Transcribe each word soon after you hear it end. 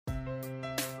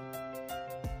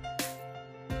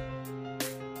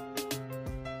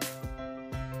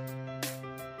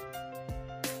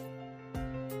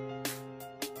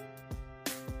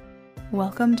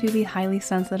Welcome to the Highly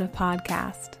Sensitive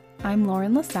Podcast. I'm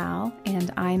Lauren LaSalle, and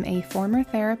I'm a former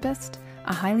therapist,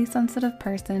 a highly sensitive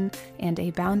person, and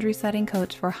a boundary-setting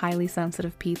coach for highly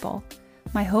sensitive people.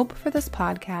 My hope for this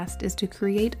podcast is to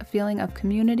create a feeling of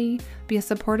community, be a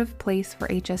supportive place for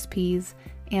HSPs,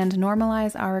 and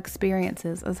normalize our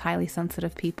experiences as highly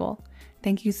sensitive people.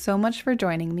 Thank you so much for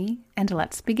joining me, and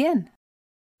let's begin.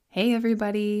 Hey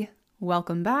everybody,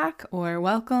 welcome back, or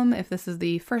welcome if this is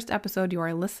the first episode you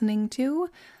are listening to.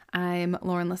 I'm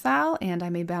Lauren LaSalle, and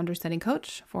I'm a boundary setting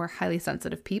coach for highly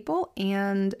sensitive people.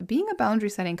 And being a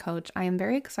boundary setting coach, I am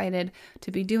very excited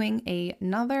to be doing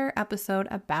another episode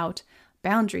about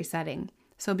boundary setting.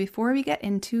 So before we get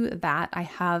into that, I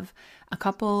have a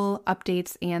couple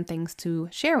updates and things to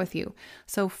share with you.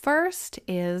 So first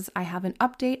is I have an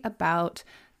update about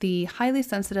the highly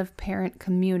sensitive parent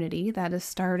community that is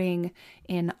starting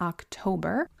in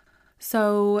October.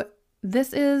 So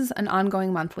this is an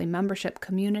ongoing monthly membership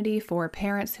community for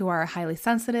parents who are highly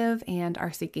sensitive and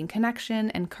are seeking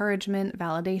connection, encouragement,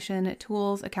 validation,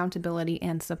 tools, accountability,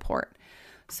 and support.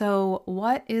 So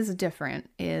what is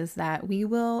different is that we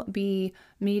will be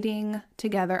meeting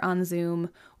together on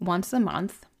Zoom once a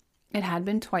month. It had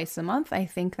been twice a month. I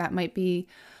think that might be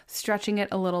stretching it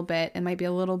a little bit. It might be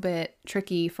a little bit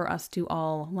tricky for us to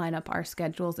all line up our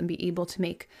schedules and be able to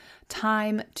make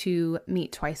time to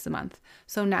meet twice a month.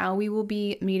 So now we will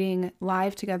be meeting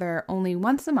live together only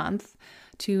once a month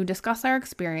to discuss our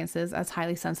experiences as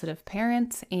highly sensitive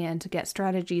parents and to get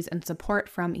strategies and support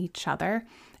from each other.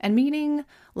 And meeting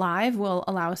live will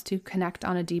allow us to connect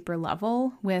on a deeper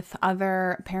level with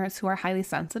other parents who are highly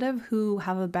sensitive who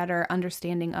have a better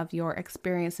understanding of your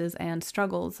experiences and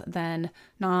struggles than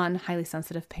non-highly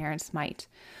sensitive parents might.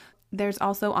 There's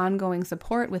also ongoing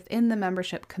support within the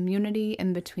membership community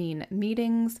in between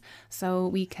meetings, so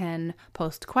we can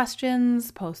post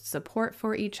questions, post support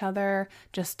for each other,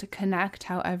 just to connect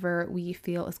however we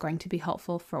feel is going to be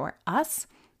helpful for us.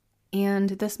 And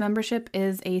this membership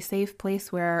is a safe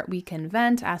place where we can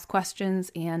vent, ask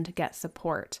questions, and get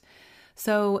support.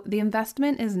 So the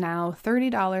investment is now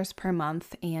 $30 per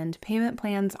month and payment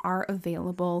plans are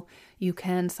available. You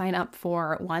can sign up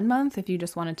for 1 month if you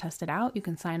just want to test it out. You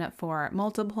can sign up for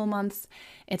multiple months.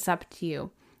 It's up to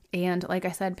you. And like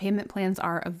I said, payment plans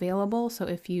are available. So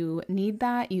if you need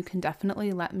that, you can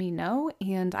definitely let me know.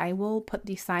 And I will put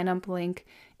the sign up link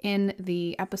in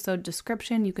the episode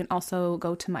description. You can also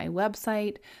go to my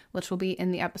website, which will be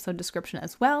in the episode description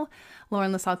as well,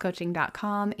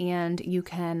 laurenlasallecoaching.com, and you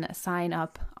can sign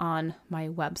up on my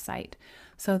website.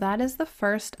 So that is the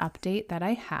first update that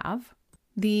I have.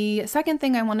 The second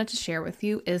thing I wanted to share with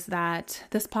you is that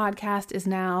this podcast is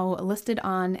now listed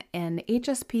on an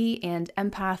HSP and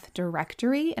empath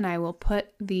directory, and I will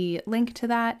put the link to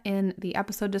that in the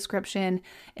episode description.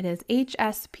 It is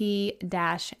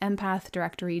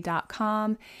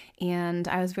hsp-empathdirectory.com, and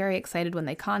I was very excited when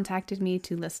they contacted me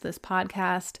to list this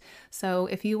podcast. So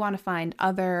if you want to find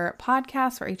other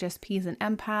podcasts for HSPs and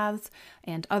empaths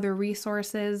and other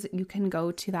resources, you can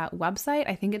go to that website.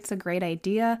 I think it's a great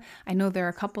idea. I know there are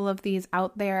a couple of these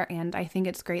out there, and I think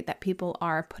it's great that people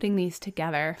are putting these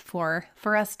together for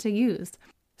us to use.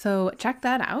 So check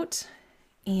that out.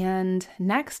 And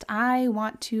next, I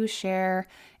want to share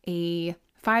a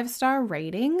 5-star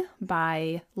rating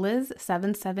by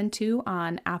Liz772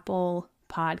 on Apple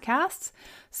Podcasts.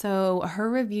 So her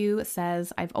review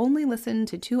says, I've only listened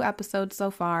to 2 episodes so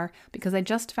far because I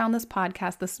just found this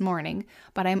podcast this morning,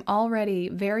 but I'm already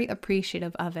very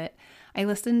appreciative of it. I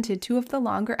listened to 2 of the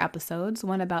longer episodes,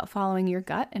 one about following your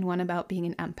gut and one about being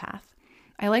an empath.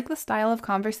 I like the style of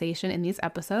conversation in these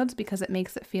episodes because it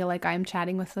makes it feel like I'm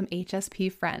chatting with some HSP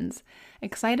friends.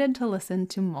 Excited to listen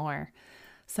to more.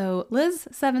 So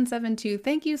Liz772,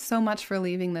 thank you so much for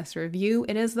leaving this review.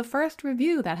 It is the first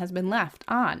review that has been left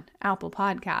on Apple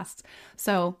Podcasts.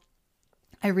 So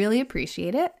I really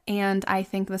appreciate it. And I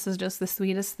think this is just the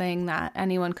sweetest thing that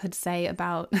anyone could say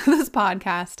about this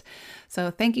podcast.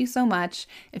 So thank you so much.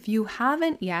 If you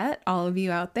haven't yet, all of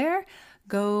you out there,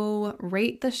 go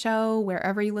rate the show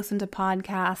wherever you listen to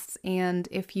podcasts. And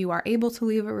if you are able to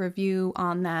leave a review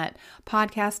on that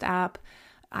podcast app,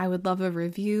 I would love a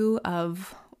review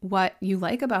of what you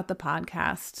like about the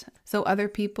podcast, so other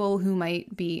people who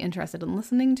might be interested in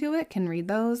listening to it can read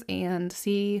those and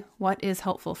see what is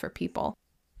helpful for people.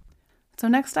 So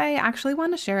next, I actually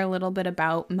want to share a little bit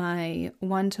about my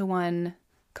one-to-one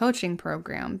coaching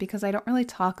program, because I don't really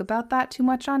talk about that too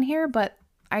much on here, but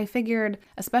I figured,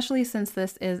 especially since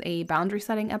this is a boundary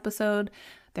setting episode,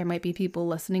 there might be people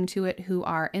listening to it who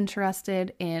are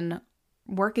interested in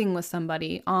working with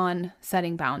somebody on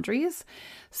setting boundaries.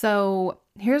 So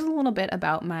here's a little bit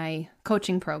about my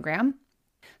coaching program.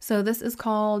 So this is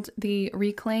called the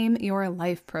Reclaim Your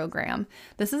Life program.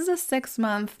 This is a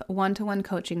 6-month one-to-one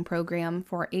coaching program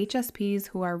for HSPs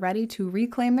who are ready to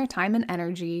reclaim their time and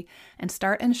energy and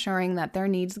start ensuring that their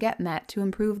needs get met to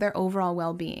improve their overall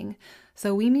well-being.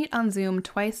 So we meet on Zoom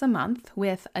twice a month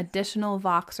with additional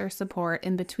Voxer support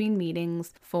in between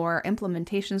meetings for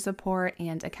implementation support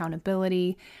and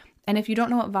accountability. And if you don't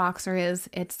know what Voxer is,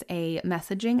 it's a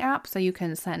messaging app. So you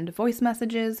can send voice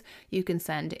messages, you can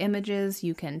send images,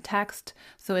 you can text.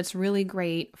 So it's really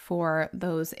great for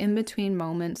those in-between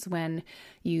moments when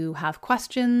you have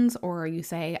questions or you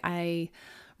say, I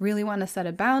really want to set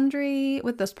a boundary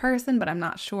with this person, but I'm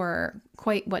not sure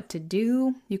quite what to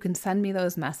do. You can send me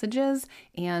those messages.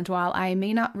 And while I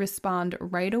may not respond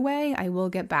right away, I will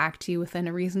get back to you within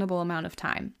a reasonable amount of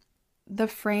time. The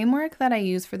framework that I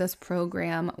use for this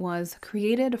program was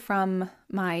created from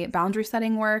my boundary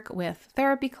setting work with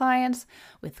therapy clients,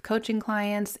 with coaching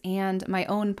clients, and my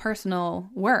own personal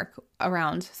work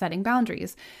around setting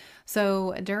boundaries.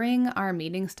 So during our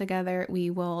meetings together, we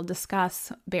will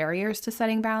discuss barriers to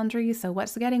setting boundaries. So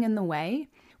what's getting in the way?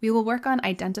 We will work on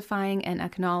identifying and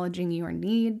acknowledging your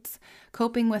needs,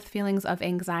 coping with feelings of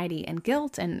anxiety and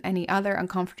guilt and any other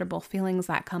uncomfortable feelings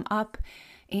that come up,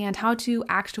 and how to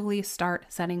actually start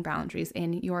setting boundaries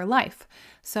in your life.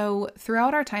 So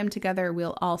throughout our time together,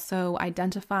 we'll also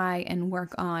identify and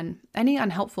work on any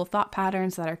unhelpful thought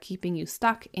patterns that are keeping you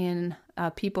stuck in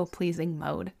a people-pleasing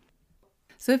mode.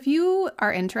 So if you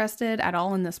are interested at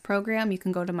all in this program, you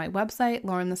can go to my website,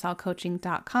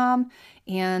 laurenlassalcoaching.com,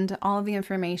 and all of the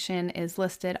information is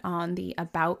listed on the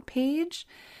About page.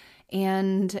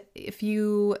 And if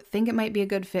you think it might be a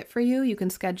good fit for you, you can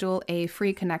schedule a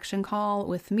free connection call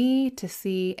with me to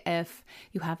see if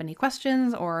you have any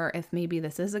questions or if maybe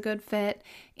this is a good fit,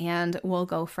 and we'll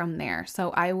go from there. So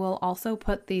I will also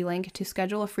put the link to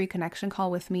schedule a free connection call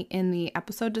with me in the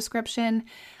episode description.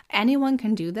 Anyone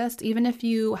can do this. Even if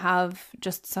you have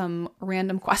just some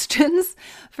random questions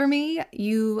for me,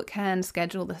 you can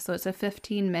schedule this. So it's a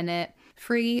 15-minute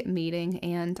free meeting,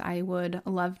 and I would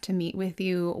love to meet with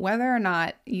you whether or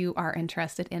not you are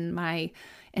interested in my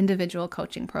individual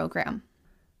coaching program.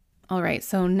 All right,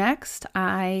 so next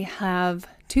I have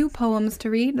 2 poems to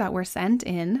read that were sent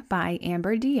in by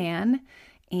Amber Deanne,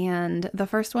 and the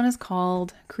first one is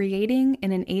called Creating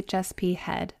in an HSP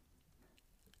Head.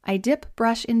 I dip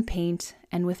brush in paint,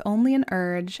 and with only an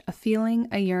urge, a feeling,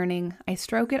 a yearning, I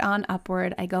stroke it on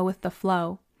upward, I go with the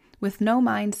flow. With no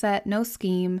mindset, no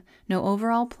scheme, no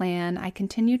overall plan, I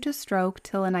continue to stroke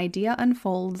till an idea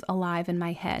unfolds alive in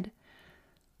my head.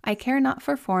 I care not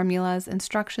for formulas,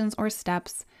 instructions, or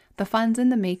steps, the fun's in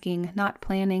the making, not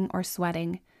planning or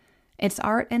sweating. It's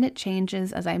art and it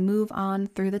changes as I move on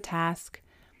through the task.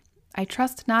 I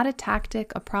trust not a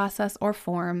tactic, a process, or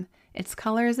form. It's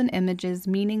colors and images,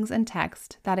 meanings and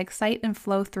text that excite and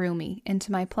flow through me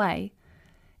into my play.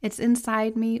 It's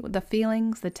inside me, the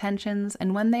feelings, the tensions,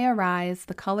 and when they arise,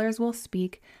 the colors will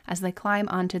speak as they climb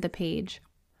onto the page.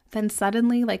 Then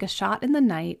suddenly, like a shot in the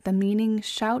night, the meaning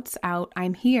shouts out,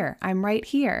 I'm here, I'm right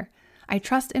here. I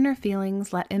trust inner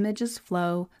feelings, let images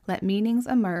flow, let meanings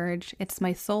emerge, it's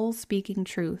my soul speaking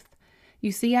truth.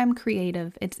 You see I'm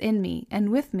creative, it's in me, and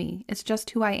with me, it's just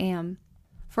who I am.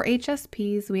 For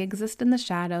HSPs, we exist in the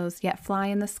shadows, yet fly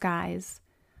in the skies.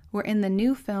 We're in the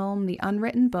new film, the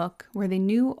unwritten book, we're the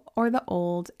new or the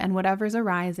old, and whatever's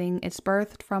arising, it's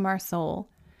birthed from our soul.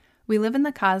 We live in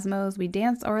the cosmos, we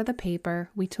dance o'er the paper,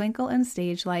 we twinkle in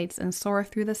stage lights and soar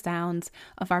through the sounds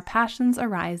of our passions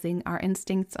arising, our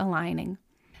instincts aligning.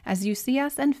 As you see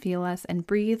us and feel us and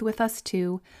breathe with us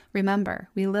too, remember,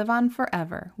 we live on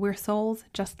forever, we're souls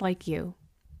just like you.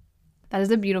 That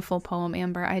is a beautiful poem,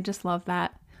 Amber. I just love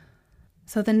that.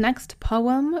 So the next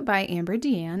poem by Amber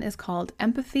Deanne is called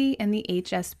Empathy and the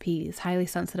HSPs, Highly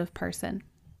Sensitive Person.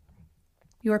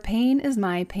 Your pain is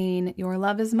my pain, your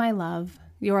love is my love,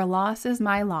 your loss is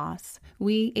my loss.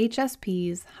 We,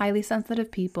 HSPs, highly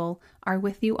sensitive people, are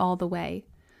with you all the way.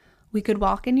 We could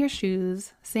walk in your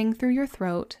shoes, sing through your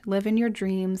throat, live in your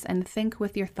dreams, and think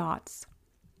with your thoughts.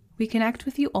 We connect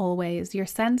with you always, your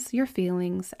sense, your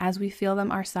feelings, as we feel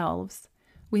them ourselves.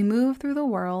 We move through the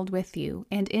world with you,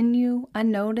 and in you,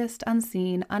 unnoticed,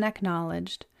 unseen,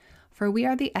 unacknowledged. For we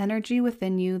are the energy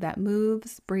within you that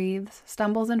moves, breathes,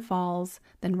 stumbles and falls,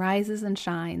 then rises and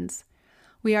shines.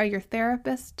 We are your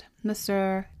therapist,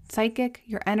 masseur, psychic,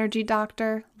 your energy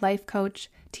doctor, life coach,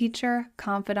 teacher,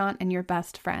 confidant, and your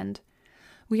best friend.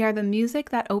 We are the music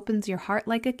that opens your heart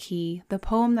like a key, the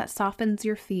poem that softens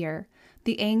your fear,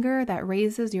 The anger that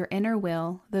raises your inner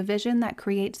will, the vision that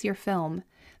creates your film,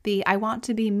 the I want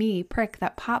to be me prick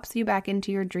that pops you back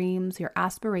into your dreams, your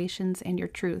aspirations, and your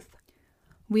truth.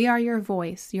 We are your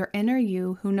voice, your inner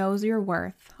you who knows your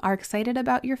worth, are excited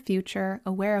about your future,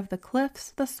 aware of the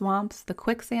cliffs, the swamps, the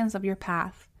quicksands of your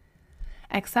path.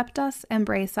 Accept us,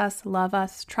 embrace us, love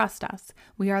us, trust us.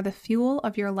 We are the fuel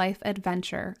of your life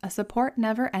adventure, a support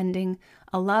never ending,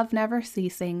 a love never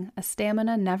ceasing, a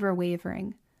stamina never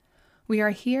wavering. We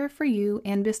are here for you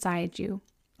and beside you.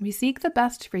 We seek the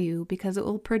best for you because it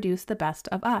will produce the best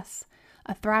of us,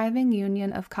 a thriving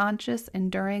union of conscious,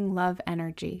 enduring love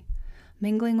energy,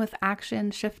 mingling with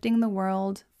action, shifting the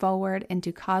world forward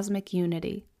into cosmic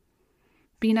unity.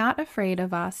 Be not afraid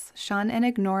of us, shun and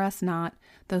ignore us not.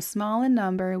 Though small in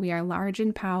number, we are large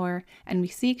in power, and we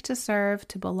seek to serve,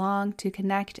 to belong, to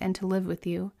connect, and to live with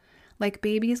you. Like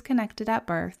babies connected at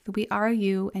birth, we are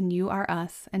you and you are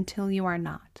us until you are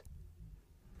not.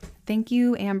 Thank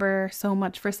you, Amber, so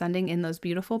much for sending in those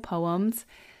beautiful poems.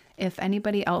 If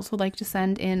anybody else would like to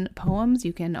send in poems,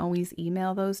 you can always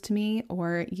email those to me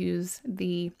or use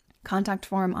the contact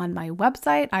form on my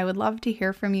website. I would love to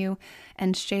hear from you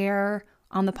and share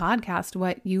on the podcast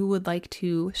what you would like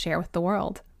to share with the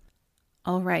world.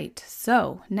 All right,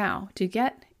 so now to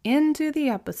get into the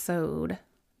episode,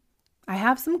 I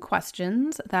have some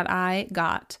questions that I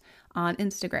got on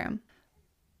Instagram.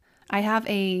 I have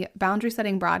a boundary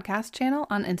setting broadcast channel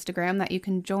on Instagram that you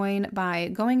can join by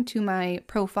going to my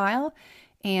profile,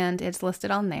 and it's listed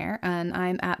on there. And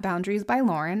I'm at Boundaries by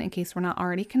Lauren, in case we're not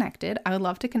already connected. I would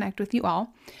love to connect with you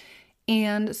all.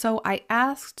 And so I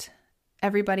asked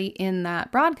everybody in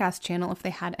that broadcast channel if they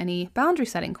had any boundary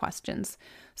setting questions.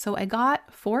 So I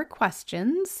got 4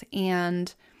 questions,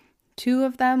 and 2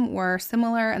 of them were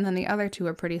similar, and then the other 2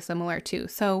 are pretty similar too.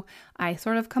 So I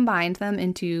sort of combined them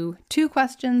into 2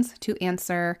 questions to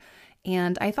answer,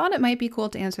 and I thought it might be cool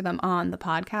to answer them on the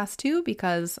podcast too,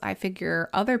 because I figure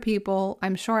other people,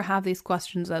 I'm sure, have these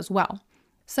questions as well.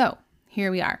 So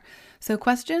here we are. So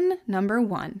question number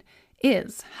 1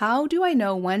 is, how do I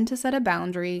know when to set a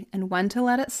boundary and when to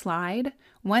let it slide?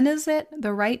 When is it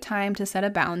the right time to set a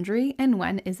boundary and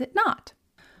when is it not?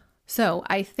 So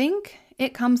I think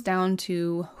it comes down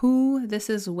to who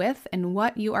this is with and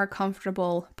what you are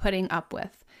comfortable putting up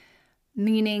with.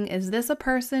 Meaning, is this a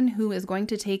person who is going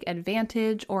to take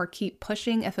advantage or keep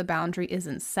pushing if a boundary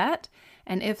isn't set?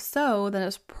 And if so, then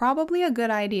it's probably a good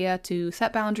idea to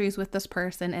set boundaries with this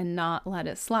person and not let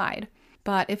it slide.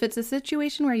 But if it's a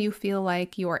situation where you feel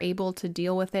like you are able to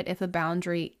deal with it if a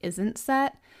boundary isn't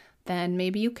set, then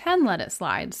maybe you can let it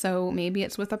slide. So maybe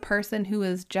it's with a person who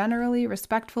is generally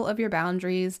respectful of your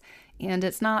boundaries, and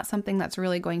it's not something that's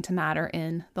really going to matter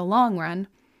in the long run.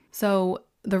 So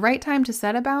the right time to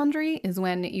set a boundary is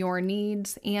when your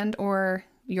needs and or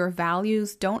your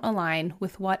values don't align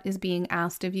with what is being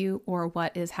asked of you or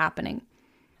what is happening.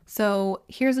 So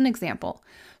here's an example.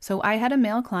 So I had a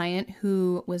male client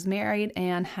who was married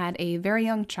and had a very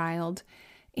young child,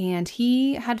 and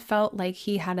he had felt like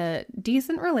he had a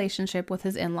decent relationship with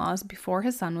his in-laws before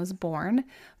his son was born,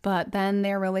 but then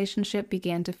their relationship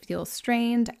began to feel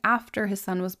strained after his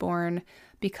son was born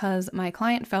because my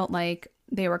client felt like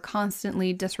they were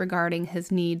constantly disregarding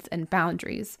his needs and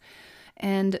boundaries.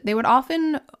 And they would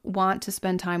often want to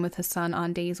spend time with his son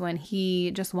on days when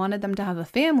he just wanted them to have a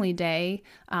family day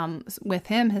with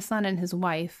him, his son, and his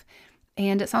wife.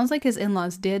 And it sounds like his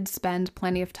in-laws did spend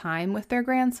plenty of time with their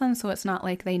grandson, so it's not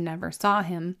like they never saw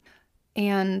him.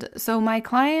 And so my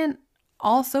client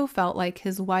also felt like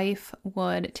his wife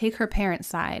would take her parents'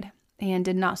 side and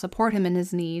did not support him in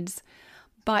his needs.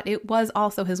 But it was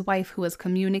also his wife who was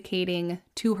communicating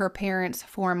to her parents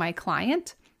for my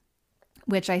client,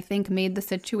 which I think made the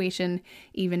situation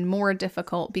even more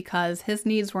difficult because his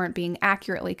needs weren't being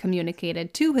accurately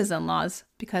communicated to his in-laws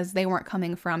because they weren't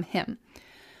coming from him.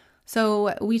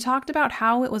 So we talked about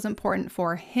how it was important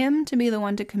for him to be the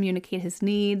one to communicate his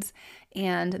needs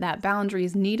and that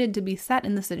boundaries needed to be set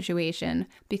in the situation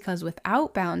because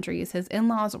without boundaries, his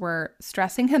in-laws were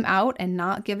stressing him out and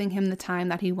not giving him the time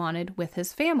that he wanted with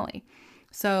his family.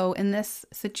 So in this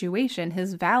situation,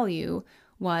 his value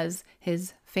was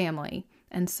his family.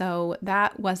 And so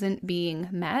that wasn't being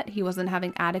met. He wasn't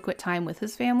having adequate time with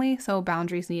his family, so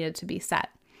boundaries needed to be set.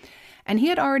 And he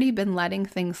had already been letting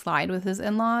things slide with his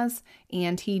in-laws,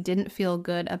 and he didn't feel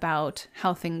good about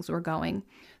how things were going.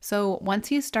 So once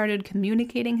he started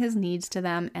communicating his needs to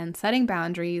them and setting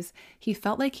boundaries, he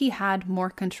felt like he had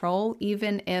more control,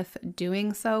 even if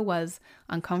doing so was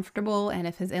uncomfortable and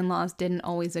if his in-laws didn't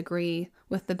always agree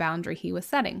with the boundary he was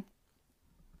setting.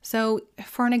 So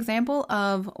for an example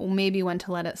of maybe when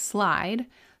to let it slide,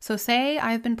 So say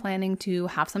I've been planning to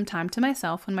have some time to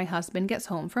myself when my husband gets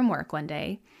home from work one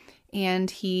day,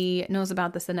 and he knows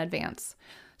about this in advance.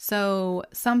 So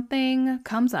something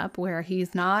comes up where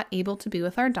he's not able to be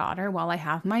with our daughter while I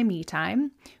have my me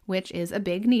time, which is a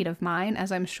big need of mine,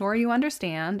 as I'm sure you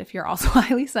understand if you're also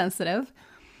highly sensitive.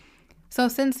 So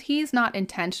since he's not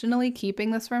intentionally keeping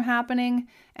this from happening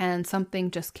and something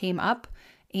just came up,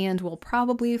 and we'll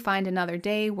probably find another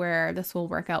day where this will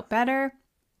work out better,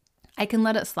 I can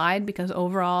let it slide because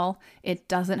overall it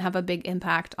doesn't have a big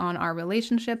impact on our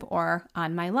relationship or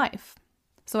on my life.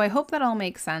 So I hope that all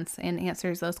makes sense and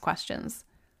answers those questions.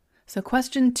 So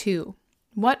question 2,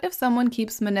 what if someone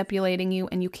keeps manipulating you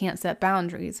and you can't set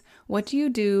boundaries? What do you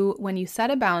do when you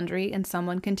set a boundary and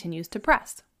someone continues to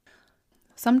press?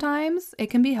 Sometimes it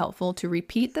can be helpful to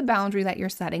repeat the boundary that you're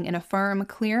setting in a firm,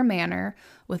 clear manner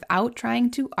without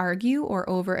trying to argue or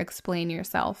over-explain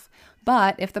yourself.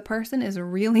 But if the person is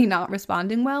really not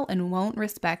responding well and won't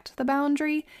respect the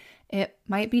boundary, it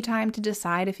might be time to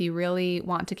decide if you really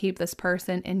want to keep this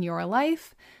person in your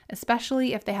life,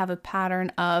 especially if they have a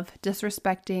pattern of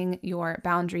disrespecting your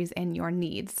boundaries and your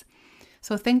needs.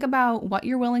 So think about what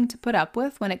you're willing to put up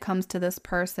with when it comes to this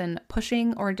person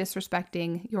pushing or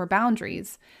disrespecting your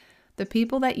boundaries. The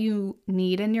people that you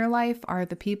need in your life are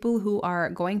the people who are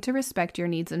going to respect your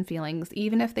needs and feelings,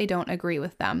 even if they don't agree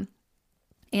with them.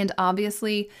 And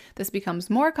obviously, this becomes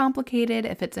more complicated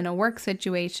if it's in a work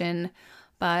situation,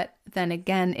 but then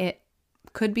again, it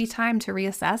could be time to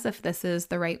reassess if this is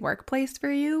the right workplace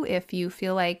for you, if you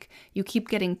feel like you keep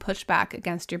getting pushback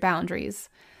against your boundaries.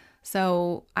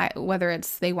 So whether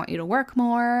it's they want you to work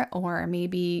more, or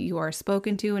maybe you're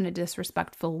spoken to in a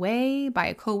disrespectful way by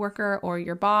a coworker or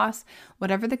your boss,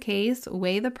 whatever the case,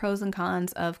 weigh the pros and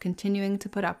cons of continuing to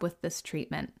put up with this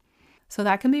treatment. So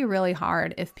that can be really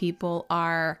hard if people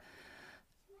are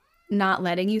not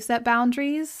letting you set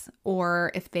boundaries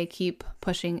or if they keep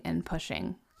pushing and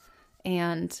pushing.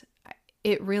 And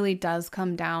it really does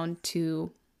come down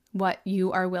to what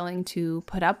you are willing to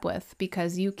put up with,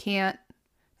 because you can't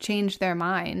change their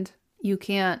mind. You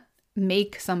can't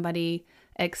make somebody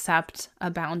accept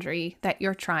a boundary that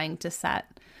you're trying to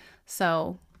set.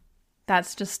 So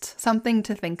that's just something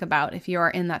to think about if you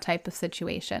are in that type of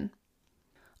situation.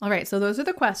 All right, so those are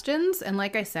the questions. And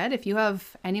like I said, if you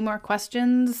have any more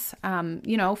questions,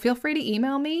 feel free to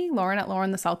email me,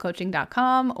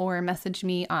 Lauren@laurenthesellcoaching.com, or message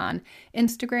me on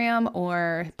Instagram,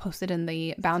 or post it in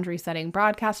the Boundary Setting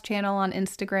broadcast channel on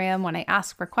Instagram when I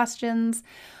ask for questions,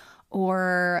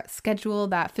 or schedule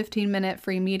that 15-minute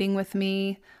free meeting with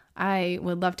me. I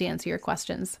would love to answer your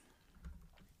questions.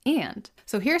 And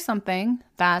so here's something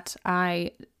that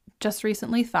I just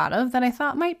recently thought of that I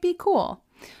thought might be cool.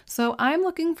 So I'm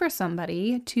looking for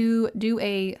somebody to do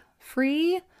a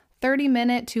free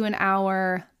 30-minute to an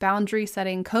hour boundary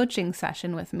setting coaching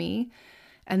session with me.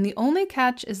 And the only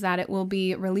catch is that it will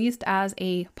be released as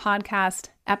a podcast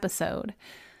episode.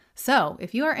 So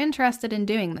if you are interested in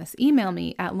doing this, email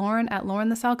me at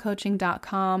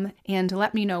Lauren@laurenthesellcoaching.com and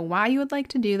let me know why you would like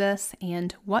to do this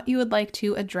and what you would like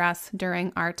to address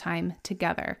during our time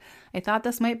together. I thought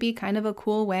this might be kind of a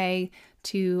cool way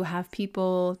to have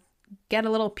people get a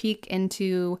little peek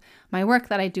into my work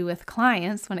that I do with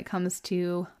clients when it comes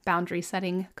to boundary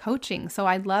setting coaching. So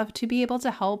I'd love to be able to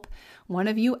help one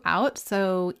of you out.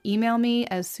 So email me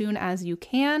as soon as you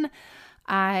can.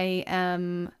 I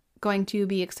am going to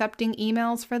be accepting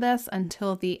emails for this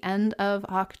until the end of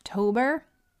October.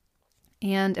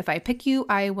 And if I pick you,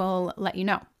 I will let you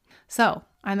know. So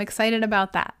I'm excited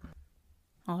about that.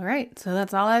 All right, so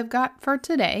that's all I've got for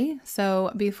today.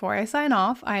 So before I sign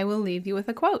off, I will leave you with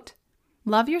a quote.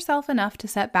 Love yourself enough to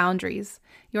set boundaries.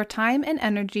 Your time and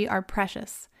energy are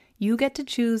precious. You get to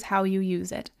choose how you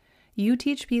use it. You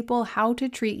teach people how to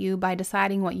treat you by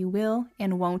deciding what you will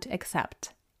and won't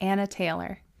accept. Anna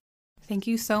Taylor. Thank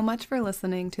you so much for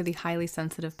listening to the Highly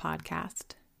Sensitive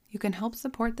Podcast. You can help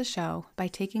support the show by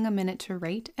taking a minute to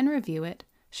rate and review it,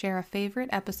 share a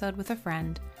favorite episode with a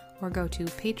friend, or go to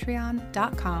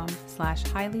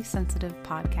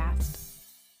patreon.com/highlysensitivepodcast.